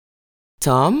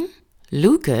Tom,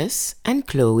 Lucas, and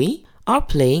Chloe are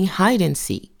playing hide and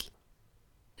seek.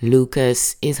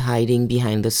 Lucas is hiding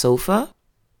behind the sofa,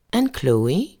 and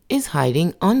Chloe is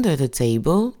hiding under the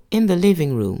table in the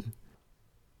living room.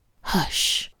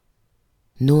 Hush!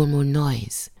 No more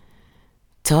noise.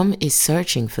 Tom is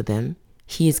searching for them.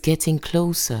 He is getting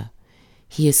closer.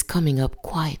 He is coming up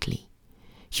quietly.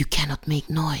 You cannot make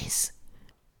noise.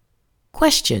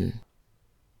 Question: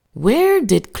 where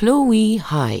did Chloe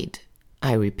hide?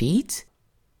 I repeat,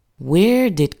 where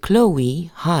did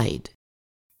Chloe hide?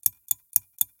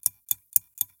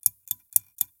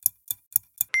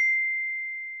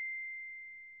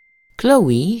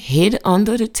 Chloe hid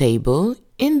under the table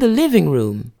in the living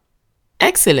room.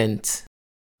 Excellent!